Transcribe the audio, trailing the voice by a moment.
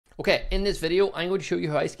Okay, in this video, I'm going to show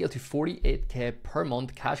you how I scale to 48K per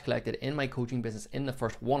month cash collected in my coaching business in the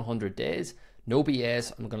first 100 days. No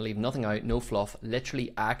BS, I'm going to leave nothing out, no fluff,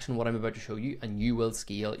 literally action what I'm about to show you, and you will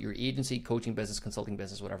scale your agency, coaching business, consulting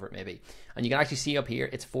business, whatever it may be. And you can actually see up here,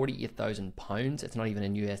 it's £48,000. It's not even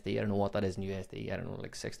in USD. I don't know what that is in USD. I don't know,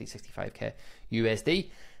 like 60, 65K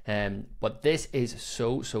USD. But this is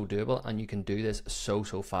so doable, and you can do this so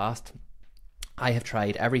fast. I have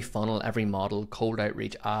tried every funnel, every model, cold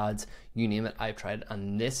outreach, ads, you name it, I've tried it.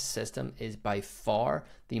 And this system is by far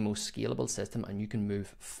the most scalable system, and you can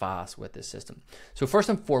move fast with this system. So first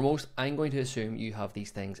and foremost, I'm going to assume you have these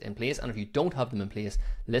things in place. And if you don't have them in place,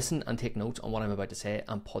 listen and take notes on what I'm about to say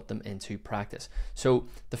and put them into practice. So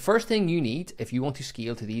the first thing you need if you want to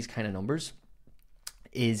scale to these kind of numbers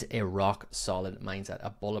is a rock solid mindset, a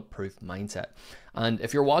bulletproof mindset. And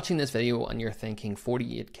if you're watching this video and you're thinking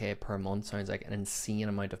 48K per month sounds like an insane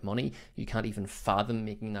amount of money, you can't even fathom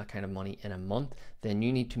making that kind of money in a month, then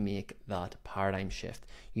you need to make that paradigm shift.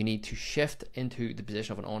 You need to shift into the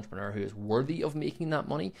position of an entrepreneur who is worthy of making that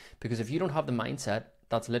money, because if you don't have the mindset,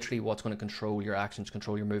 that's literally what's going to control your actions,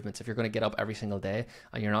 control your movements. If you're going to get up every single day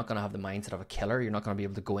and you're not going to have the mindset of a killer, you're not going to be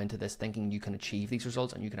able to go into this thinking you can achieve these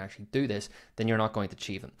results and you can actually do this, then you're not going to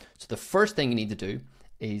achieve them. So the first thing you need to do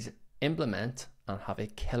is implement and have a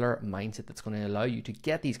killer mindset that's going to allow you to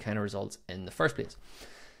get these kind of results in the first place.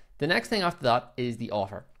 The next thing after that is the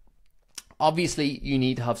offer. Obviously, you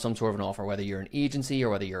need to have some sort of an offer, whether you're an agency or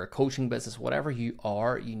whether you're a coaching business, whatever you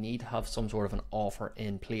are, you need to have some sort of an offer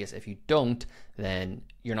in place. If you don't, then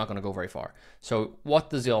you're not going to go very far. So what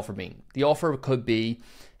does the offer mean? The offer could be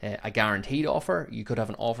a guaranteed offer. You could have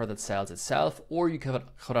an offer that sells itself, or you could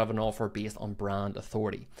have an offer based on brand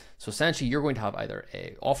authority. So essentially, you're going to have either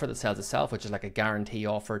an offer that sells itself, which is like a guarantee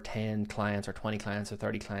offer, 10 clients or 20 clients or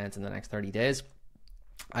 30 clients in the next 30 days.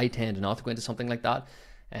 I tend not to go into something like that.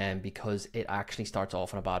 Because it actually starts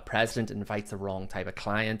off on a bad precedent, it invites the wrong type of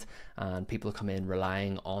client, and people come in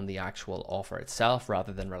relying on the actual offer itself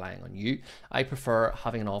rather than relying on you. I prefer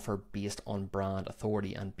having an offer based on brand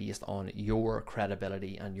authority and based on your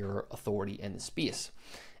credibility and your authority in the space.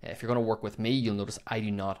 If you're going to work with me, you'll notice I do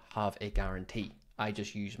not have a guarantee. I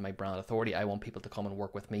just use my brand authority. I want people to come and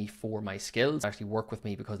work with me for my skills, actually work with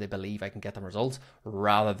me because they believe I can get them results,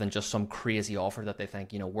 rather than just some crazy offer that they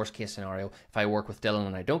think, you know, worst case scenario, if I work with Dylan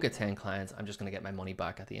and I don't get 10 clients, I'm just going to get my money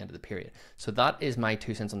back at the end of the period. So that is my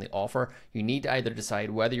 2 cents on the offer. You need to either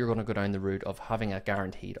decide whether you're going to go down the route of having a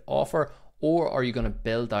guaranteed offer, or are you going to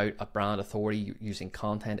build out a brand authority using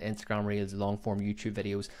content, Instagram Reels, long form YouTube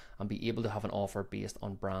videos, and be able to have an offer based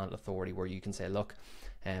on brand authority where you can say, look,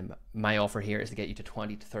 my offer here is to get you to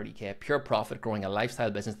 20 to 30K pure profit, growing a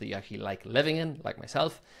lifestyle business that you actually like living in, like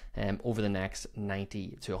myself, over the next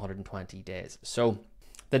 90 to 120 days. So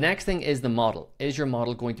the next thing is the model. Is your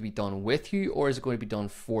model going to be done with you, or is it going to be done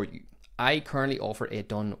for you? I currently offer a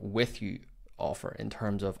done with you offer in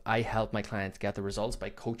terms of I help my clients get the results by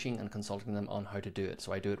coaching and consulting them on how to do it.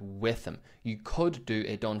 So I do it with them. You could do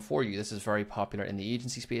a done for you. This is very popular in the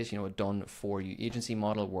agency space, you know, a done for you agency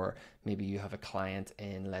model where maybe you have a client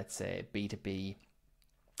in, let's say, B2B.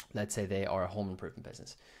 Let's say they are a home improvement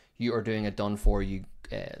business. You are doing a done for you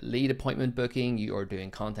lead appointment booking, you are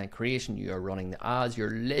doing content creation, you are running the ads,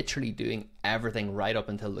 you're literally doing everything right up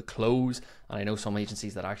until the close. And I know some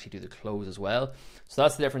agencies that actually do the close as well. So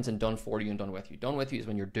that's the difference in done for you and done with you. Done with you is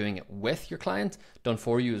when you're doing it with your client. Done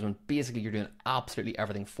for you is when basically you're doing absolutely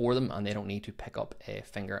everything for them and they don't need to pick up a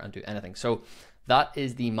finger and do anything. So that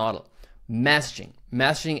is the model. Messaging.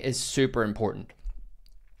 Messaging is super important.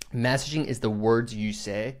 Messaging is the words you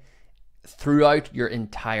say throughout your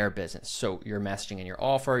entire business. So your messaging in your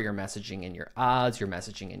offer, your messaging in your ads, your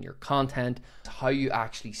messaging in your content, how you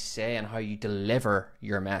actually say and how you deliver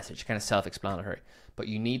your message, kind of self-explanatory, but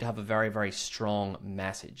you need to have a very strong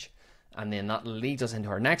message. And then that leads us into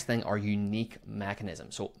our next thing, our unique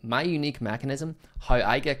mechanism. So my unique mechanism, how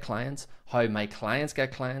I get clients, how my clients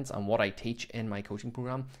get clients, and what I teach in my coaching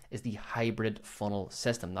program is the hybrid funnel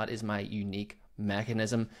system. That is my unique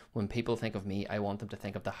mechanism. When people think of me, I want them to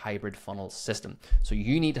think of the hybrid funnel system. So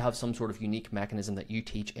you need to have some sort of unique mechanism that you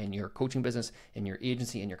teach in your coaching business, in your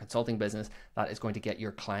agency, in your consulting business, that is going to get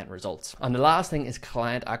your client results. And the last thing is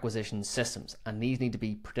client acquisition systems. And these need to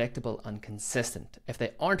be predictable and consistent. If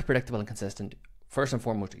they aren't predictable and consistent, first and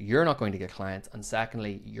foremost, you're not going to get clients. And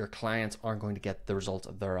secondly, your clients aren't going to get the results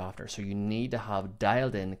thereafter. So you need to have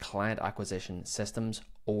dialed in client acquisition systems,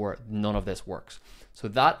 or none of this works. So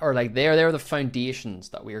that are like, they're the foundations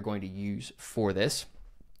that we are going to use for this.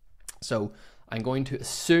 So I'm going to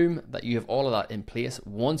assume that you have all of that in place.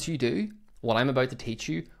 Once you do, what I'm about to teach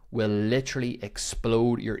you will literally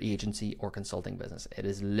explode your agency or consulting business. It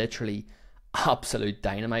is literally absolute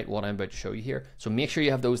dynamite what I'm about to show you here. So make sure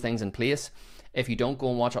you have those things in place. If you don't, go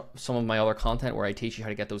and watch some of my other content where I teach you how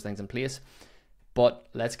to get those things in place. But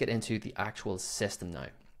let's get into the actual system now.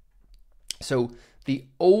 So the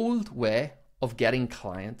old way of getting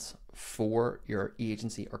clients for your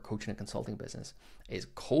agency or coaching and consulting business is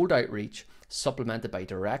cold outreach supplemented by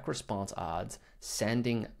direct response ads,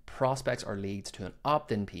 sending prospects or leads to an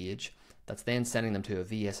opt-in page that's then sending them to a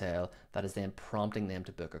VSL that is then prompting them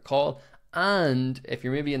to book a call. And if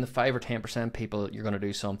you're maybe in the 5 or 10% people, you're going to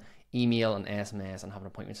do some email and SMS and have an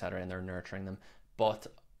appointment setter in there nurturing them. But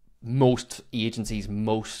most agencies,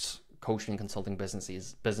 most coaching and consulting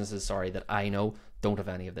businesses that I know don't have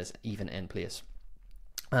any of this even in place.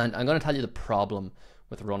 And I'm going to tell you the problem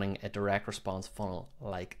with running a direct response funnel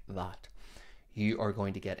like that. You are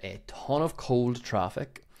going to get a ton of cold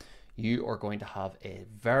traffic. You are going to have a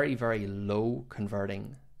very, very low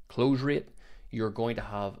converting close rate. You're going to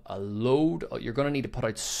have you're going to need to put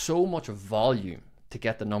out so much volume to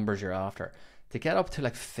get the numbers you're after. To get up to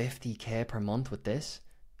like 50K per month with this,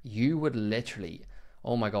 you would literally,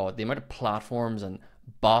 oh my God, the amount of platforms and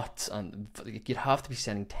bots, and you'd have to be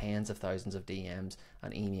sending tens of thousands of DMs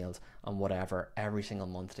and emails and whatever every single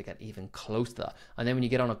month to get even close to that. And then when you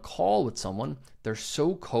get on a call with someone, they're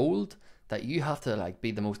so cold that you have to like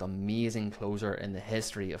be the most amazing closer in the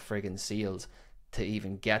history of friggin' sales to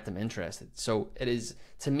even get them interested. So it is,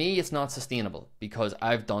 to me, it's not sustainable, because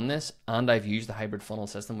I've done this and I've used the hybrid funnel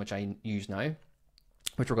system, which I use now,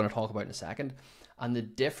 which we're going to talk about in a second. And the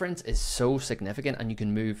difference is so significant, and you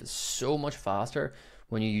can move so much faster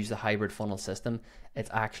when you use the hybrid funnel system. It's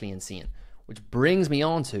actually insane. Which brings me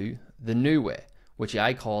on to the new way, which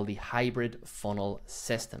I call the hybrid funnel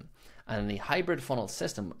system. And the hybrid funnel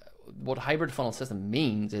system, what hybrid funnel system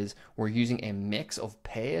means is we're using a mix of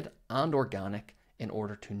paid and organic in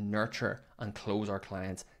order to nurture and close our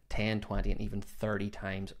clients 10, 20, and even 30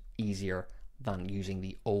 times easier than using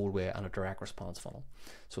the old way and a direct response funnel.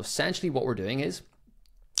 So essentially what we're doing is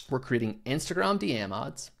we're creating Instagram DM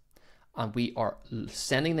ads, and we are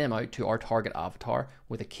sending them out to our target avatar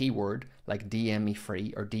with a keyword like DM me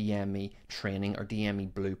free or DM me training or DM me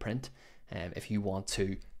blueprint, if you want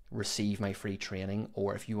to receive my free training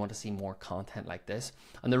or if you want to see more content like this.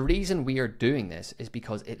 And the reason we are doing this is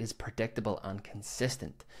because it is predictable and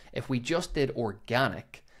consistent. If we just did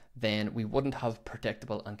organic, then we wouldn't have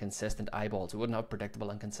predictable and consistent eyeballs. We wouldn't have predictable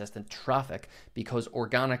and consistent traffic, because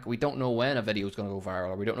organic, we don't know when a video is going to go viral,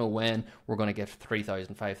 or we don't know when we're going to get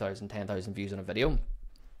 3,000, 5,000, 10,000 views on a video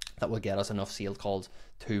that will get us enough sales calls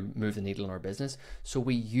to move the needle in our business. So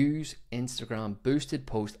we use Instagram boosted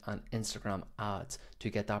posts and Instagram ads to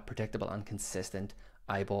get that predictable and consistent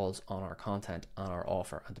eyeballs on our content and our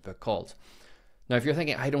offer and to book calls. Now, if you're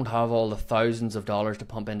thinking, I don't have all the thousands of dollars to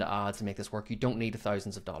pump into ads to make this work, you don't need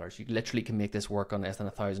thousands of dollars. You literally can make this work on less than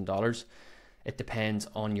 $1,000. It depends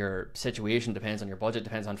on your situation, depends on your budget,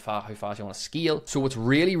 depends on how fast you want to scale. So what's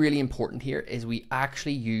really, really important here is we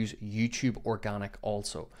actually use YouTube organic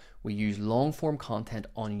also. We use long form content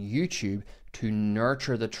on YouTube to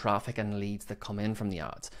nurture the traffic and leads that come in from the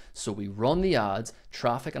ads. So we run the ads,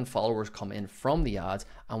 traffic and followers come in from the ads,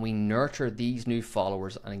 and we nurture these new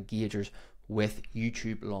followers and engagers with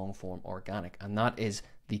YouTube long form organic. And that is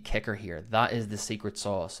the kicker here. That is the secret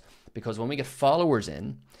sauce. Because when we get followers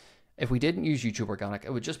in, if we didn't use YouTube organic,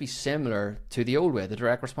 it would just be similar to the old way, the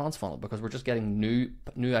direct response funnel, because we're just getting new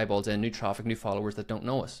eyeballs in, new traffic, new followers that don't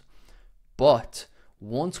know us. But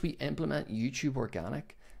once we implement YouTube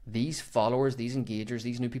organic, these followers, these engagers,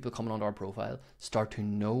 these new people coming onto our profile start to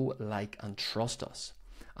know, like, and trust us.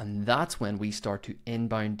 And that's when we start to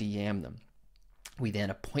inbound DM them. We then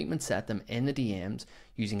appointment set them in the DMs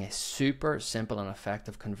using a super simple and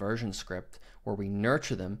effective conversion script where we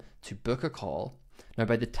nurture them to book a call. Now,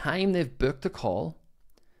 by the time they've booked a call,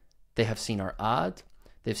 they have seen our ad,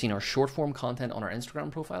 they've seen our short form content on our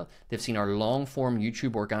Instagram profile, they've seen our long form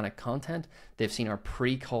YouTube organic content, they've seen our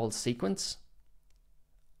pre-call sequence,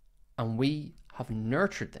 and we have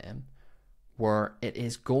nurtured them where it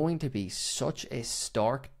is going to be such a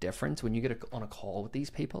stark difference when you get on a call with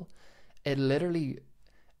these people. It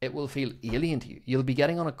will feel alien to you. You'll be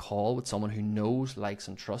getting on a call with someone who knows, likes,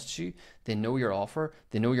 and trusts you. They know your offer.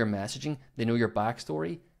 They know your messaging. They know your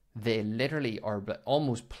backstory. They literally are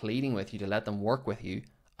almost pleading with you to let them work with you,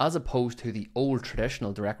 as opposed to the old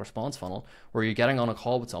traditional direct response funnel where you're getting on a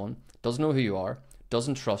call with someone, doesn't know who you are,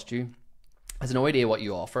 doesn't trust you, has no idea what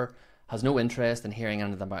you offer, has no interest in hearing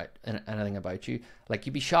anything about you. Like,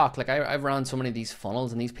 you'd be shocked. Like, I've ran so many of these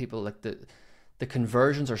funnels, and these people, like, the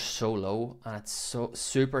conversions are so low, and it's so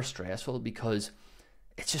super stressful because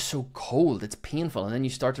it's just so cold, it's painful. And then you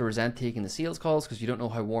start to resent taking the sales calls because you don't know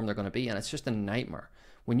how warm they're going to be, and it's just a nightmare.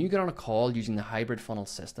 When you get on a call using the hybrid funnel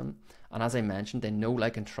system, and as I mentioned, they know,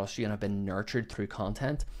 like, and trust you and have been nurtured through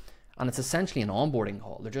content, and it's essentially an onboarding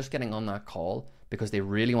call. They're just getting on that call because they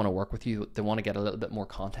really want to work with you. They want to get a little bit more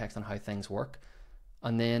context on how things work.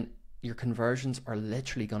 And then your conversions are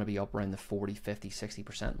literally going to be up around the 40, 50,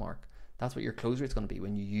 60% mark. That's what your close rate's going to be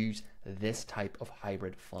when you use this type of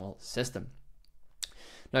hybrid funnel system.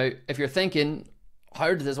 Now, if you're thinking,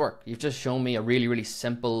 how does this work? You've just shown me a really, really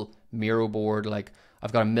simple Miro board. Like,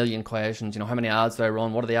 I've got a million questions. You know, how many ads do I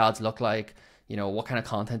run? What do the ads look like? You know, what kind of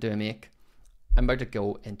content do I make? I'm about to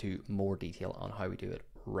go into more detail on how we do it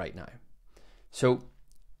right now. So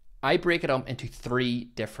I break it up into 3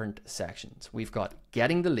 different sections. We've got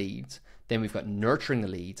getting the leads, then we've got nurturing the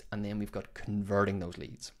leads, and then we've got converting those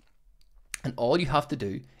leads. And all you have to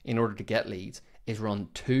do in order to get leads is run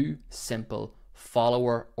 2 simple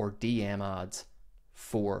follower or DM ads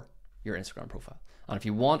for your Instagram profile. And if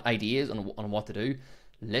you want ideas on what to do,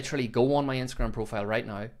 literally go on my Instagram profile right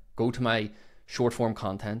now, go to my short form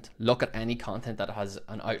content, look at any content that has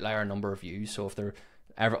an outlier number of views. So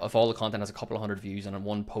if all the content has a couple of hundred views and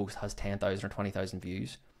one post has 10,000 or 20,000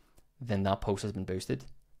 views, then that post has been boosted.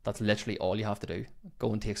 That's literally all you have to do.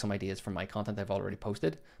 Go and take some ideas from my content I've already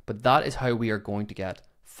posted. But that is how we are going to get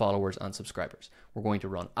followers and subscribers. We're going to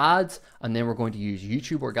run ads, and then we're going to use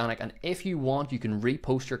YouTube organic. And if you want, you can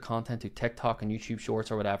repost your content to TikTok and YouTube Shorts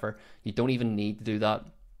or whatever. You don't even need to do that,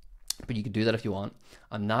 but you can do that if you want.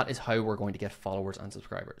 And that is how we're going to get followers and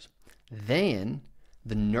subscribers. Then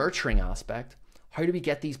the nurturing aspect, how do we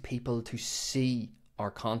get these people to see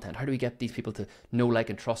our content? How do we get these people to know, like,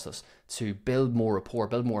 and trust us, to build more rapport,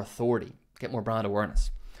 build more authority, get more brand awareness?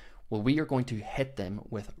 Well, we are going to hit them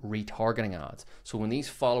with retargeting ads. So when these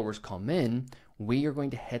followers come in, we are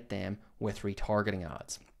going to hit them with retargeting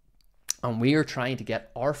ads. And we are trying to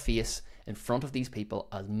get our face in front of these people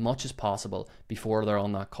as much as possible before they're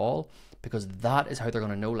on that call, because that is how they're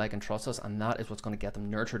going to know, like, and trust us, and that is what's going to get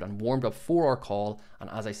them nurtured and warmed up for our call. And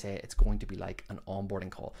as I say, it's going to be like an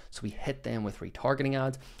onboarding call. So we hit them with retargeting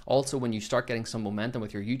ads. Also, when you start getting some momentum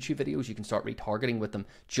with your YouTube videos, you can start retargeting with them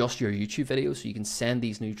just your YouTube videos. So you can send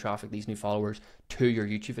these new traffic, these new followers to your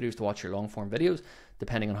YouTube videos to watch your long form videos,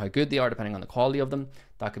 depending on how good they are, depending on the quality of them.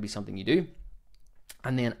 That could be something you do.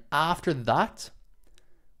 And then after that,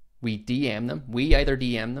 we DM them. We either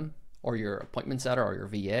DM them, or your appointment setter, or your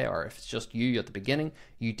VA, or if it's just you at the beginning,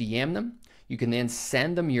 you DM them. You can then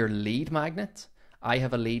send them your lead magnet. I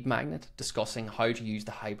have a lead magnet discussing how to use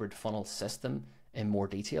the hybrid funnel system in more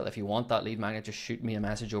detail. If you want that lead magnet, just shoot me a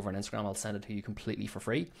message over on Instagram. I'll send it to you completely for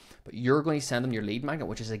free. But you're going to send them your lead magnet,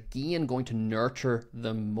 which is again going to nurture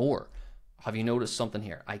them more. Have you noticed something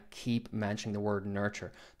here? I keep mentioning the word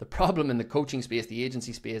nurture. The problem in the coaching space, the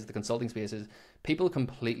agency space, the consulting space is people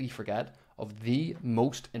completely forget of the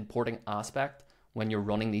most important aspect when you're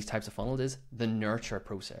running these types of funnels is the nurture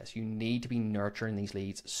process. You need to be nurturing these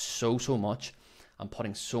leads so much and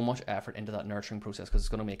putting so much effort into that nurturing process, because it's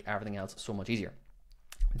going to make everything else so much easier.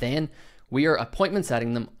 Then we are appointment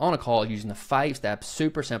setting them on a call using a 5-step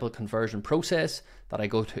super simple conversion process that I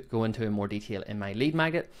go into in more detail in my lead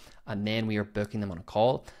magnet. And then we are booking them on a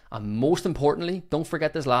call. And most importantly, don't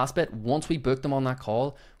forget this last bit. Once we book them on that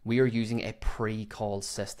call, we are using a pre-call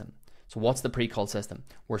system. So what's the pre-call system?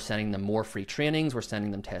 We're sending them more free trainings, we're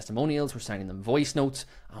sending them testimonials, we're sending them voice notes,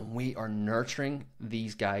 and we are nurturing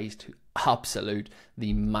these guys to absolute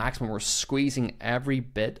the maximum. We're squeezing every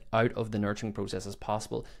bit out of the nurturing process as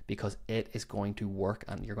possible, because it is going to work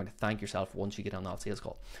and you're going to thank yourself once you get on that sales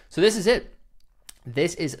call. So this is it.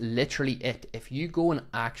 This is literally it. If you go and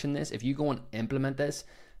action this, if you go and implement this,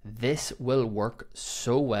 this will work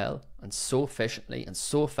so well and so efficiently and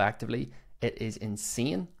so effectively. It is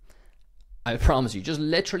insane. I promise you, just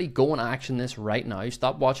literally go and action this right now.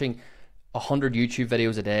 Stop watching 100 YouTube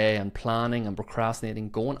videos a day and planning and procrastinating.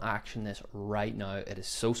 Go and action this right now. It is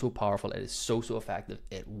so powerful. It is so effective.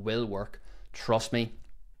 It will work. Trust me.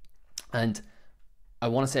 And I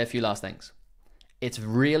want to say a few last things. It's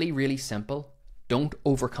really simple. Don't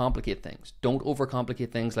overcomplicate things. Don't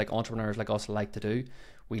overcomplicate things like entrepreneurs like us like to do.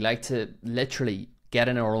 We like to literally get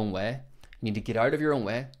in our own way. You need to get out of your own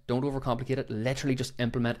way. Don't overcomplicate it. Literally just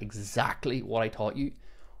implement exactly what I taught you.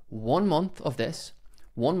 1 month of this,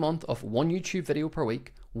 1 month of 1 YouTube video per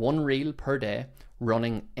week, 1 reel per day,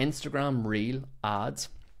 running Instagram reel ads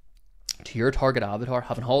to your target avatar,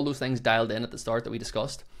 having all those things dialed in at the start that we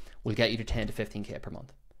discussed, will get you to 10 to 15K per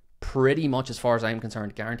month. Pretty much, as far as I'm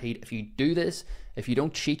concerned, guaranteed. If you do this, if you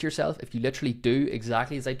don't cheat yourself, if you literally do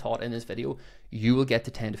exactly as I taught in this video, you will get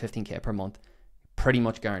to 10 to 15K per month. Pretty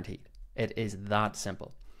much guaranteed. It is that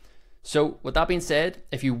simple. So with that being said,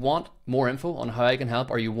 if you want more info on how I can help,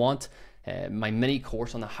 or you want my mini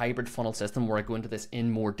course on the hybrid funnel system where I go into this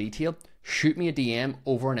in more detail, shoot me a DM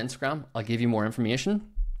over on Instagram. I'll give you more information.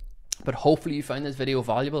 But hopefully you found this video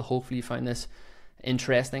valuable. Hopefully you found this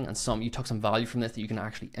interesting and you took some value from this that you can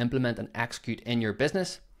actually implement and execute in your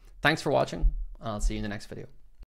business. Thanks for watching. I'll see you in the next video.